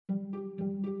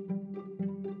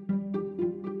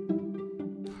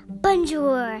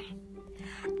Bonjour!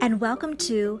 And welcome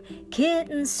to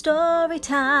Kitten Story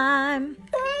Time.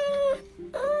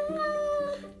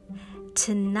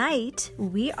 Tonight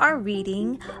we are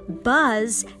reading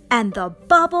Buzz and the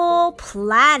Bubble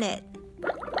Planet.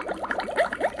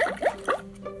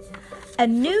 A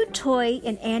new toy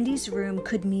in Andy's room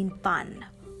could mean fun,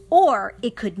 or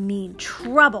it could mean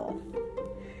trouble.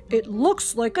 It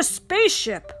looks like a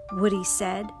spaceship, Woody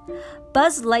said.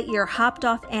 Buzz Lightyear hopped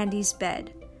off Andy's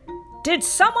bed. Did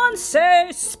someone say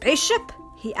spaceship?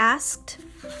 He asked.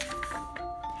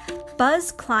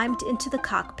 Buzz climbed into the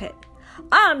cockpit.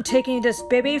 I'm taking this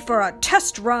baby for a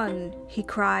test run, he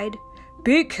cried.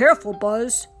 Be careful,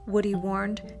 Buzz, Woody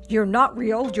warned. You're not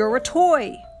real, you're a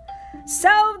toy.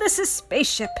 So this is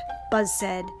Spaceship, Buzz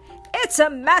said. It's a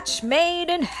match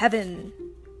made in heaven.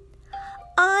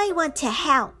 I want to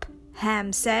help,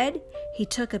 Ham said. He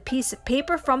took a piece of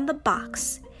paper from the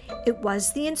box. It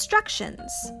was the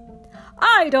instructions.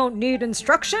 I don't need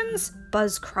instructions,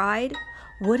 Buzz cried.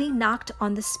 Woody knocked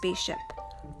on the spaceship.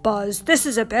 Buzz, this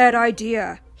is a bad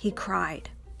idea, he cried.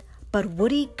 But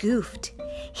Woody goofed.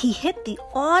 He hit the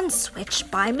on switch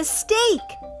by mistake.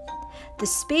 The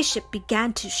spaceship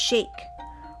began to shake.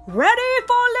 Ready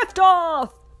for liftoff,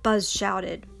 Buzz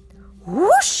shouted.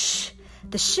 Whoosh!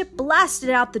 The ship blasted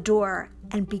out the door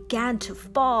and began to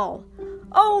fall.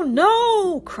 Oh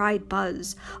no, cried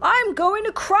Buzz. I'm going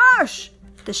to crash.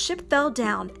 The ship fell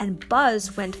down and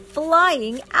Buzz went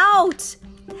flying out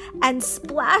and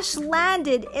splash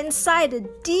landed inside a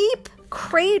deep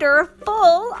crater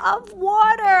full of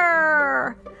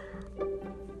water.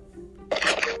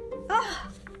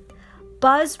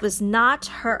 Buzz was not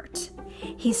hurt.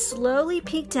 He slowly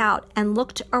peeked out and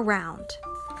looked around.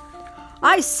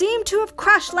 I seem to have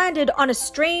crash-landed on a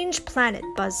strange planet,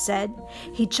 Buzz said.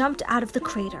 He jumped out of the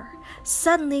crater.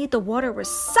 Suddenly, the water was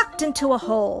sucked into a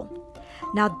hole.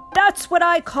 Now that's what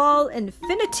I call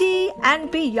infinity and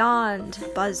beyond,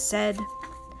 Buzz said.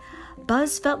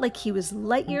 Buzz felt like he was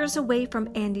light years away from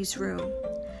Andy's room.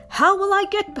 How will I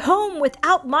get home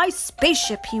without my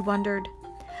spaceship, he wondered.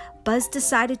 Buzz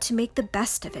decided to make the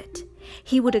best of it.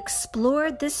 He would explore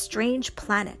this strange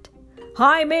planet.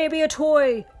 I may be a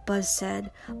toy, Buzz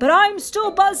said, but I'm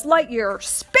still Buzz Lightyear,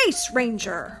 Space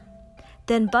Ranger.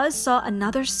 Then Buzz saw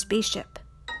another spaceship.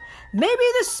 Maybe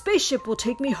this spaceship will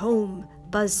take me home,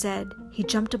 Buzz said. He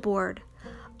jumped aboard.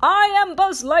 I am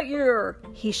Buzz Lightyear,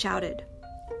 he shouted.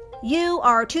 You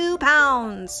are 2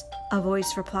 pounds, a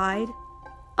voice replied.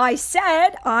 I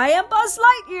said I am Buzz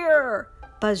Lightyear,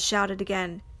 Buzz shouted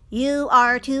again. You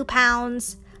are 2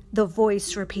 pounds, the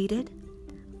voice repeated.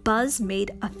 Buzz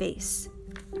made a face.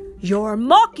 You're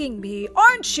mocking me,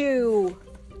 aren't you?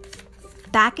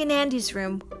 Back in Andy's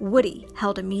room, Woody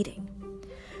held a meeting.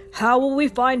 How will we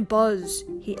find Buzz?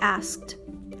 He asked.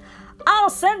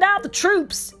 I'll send out the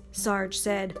troops, Sarge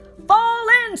said. Fall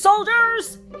in,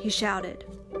 soldiers, he shouted.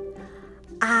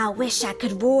 I wish I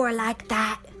could roar like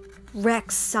that,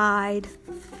 Rex sighed.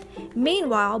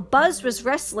 Meanwhile, Buzz was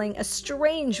wrestling a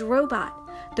strange robot.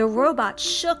 The robot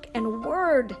shook and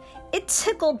whirred. It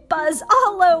tickled Buzz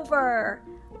all over.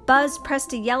 Buzz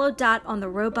pressed a yellow dot on the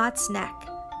robot's neck.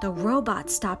 The robot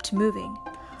stopped moving.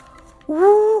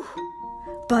 Woo!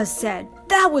 Buzz said,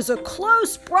 that was a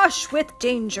close brush with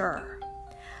danger.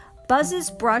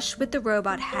 Buzz's brush with the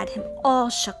robot had him all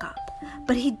shook up,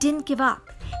 but he didn't give up.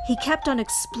 He kept on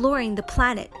exploring the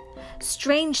planet.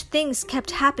 Strange things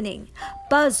kept happening.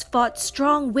 Buzz fought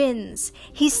strong winds.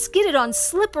 He skidded on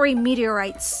slippery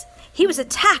meteorites. He was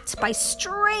attacked by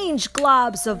strange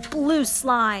globs of blue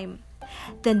slime.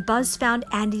 Then Buzz found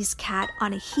Andy's cat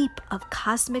on a heap of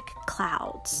cosmic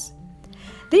clouds.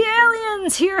 The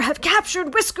aliens here have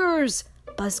captured Whiskers,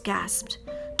 Buzz gasped.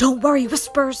 Don't worry,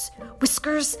 Whiskers.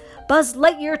 Buzz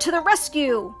Lightyear to the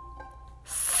rescue.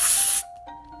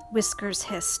 Whiskers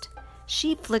hissed.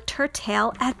 She flicked her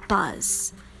tail at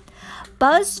Buzz.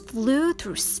 Buzz flew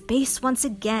through space once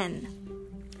again.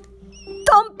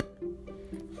 Thump!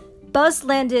 Buzz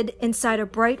landed inside a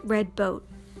bright red boat.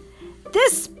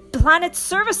 This planet's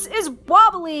surface is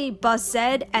wobbly, Buzz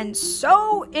said, and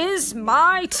so is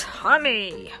my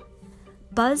tummy.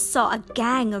 Buzz saw a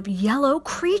gang of yellow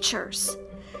creatures.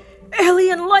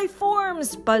 Alien life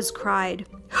forms, Buzz cried.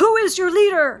 Who is your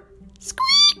leader?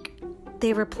 Squeak!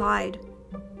 They replied.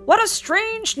 What a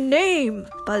strange name,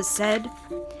 Buzz said.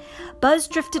 Buzz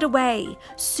drifted away.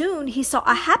 Soon he saw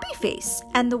a happy face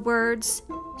and the words,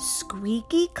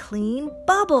 Squeaky Clean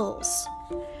Bubbles.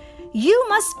 You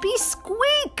must be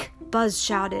Squeak, Buzz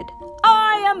shouted.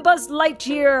 I am Buzz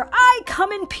Lightyear. I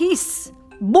come in peace.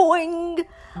 Boing!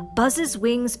 Buzz's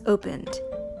wings opened.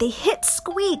 they hit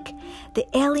Squeak. The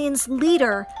alien's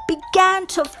leader began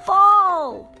to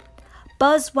fall.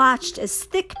 Buzz watched as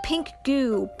thick pink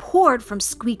goo poured from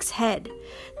Squeak's head.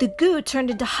 The goo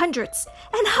turned into hundreds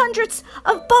and hundreds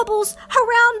of bubbles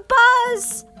around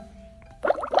Buzz.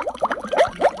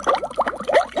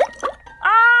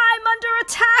 I'm under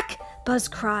attack, Buzz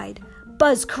cried.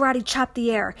 Buzz karate chopped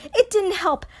the air. It didn't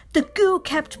help. The goo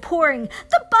kept pouring.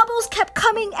 The bubbles kept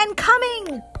coming and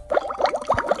coming.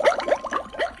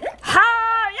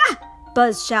 Hi-ya!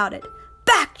 Buzz shouted.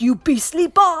 Back, you beastly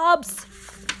bobs!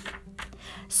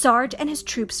 Sarge and his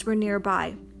troops were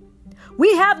nearby.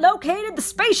 We have located the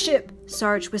spaceship,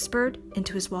 Sarge whispered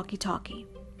into his walkie-talkie.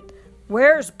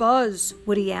 Where's Buzz?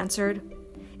 Woody answered.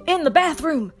 In the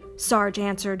bathroom, Sarge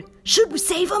answered. Should we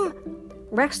save him?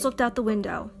 Rex looked out the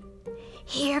window.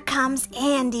 Here comes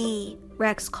Andy,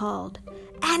 Rex called.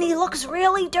 and he looks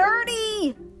really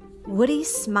dirty. Woody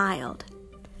smiled.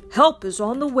 Help is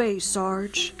on the way,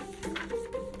 Sarge.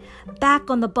 Back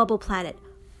on the bubble planet,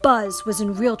 Buzz was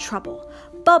in real trouble.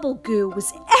 Bubble goo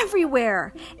was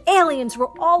everywhere. Aliens were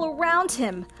all around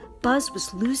him. Buzz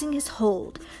was losing his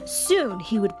hold. Soon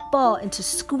he would fall into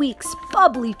Squeak's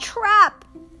bubbly trap.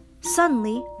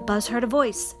 Suddenly, Buzz heard a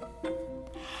voice.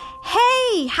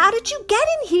 Hey, how did you get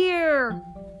in here?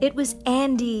 It was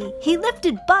Andy. He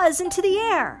lifted Buzz into the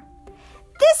air.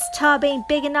 This tub ain't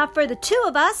big enough for the two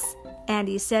of us,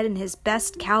 Andy said in his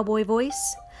best cowboy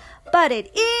voice. But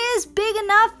it is big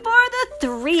enough for the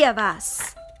three of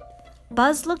us.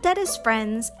 Buzz looked at his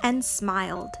friends and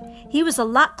smiled. He was a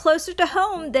lot closer to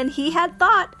home than he had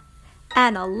thought,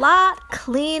 and a lot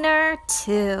cleaner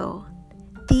too.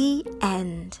 The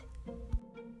end.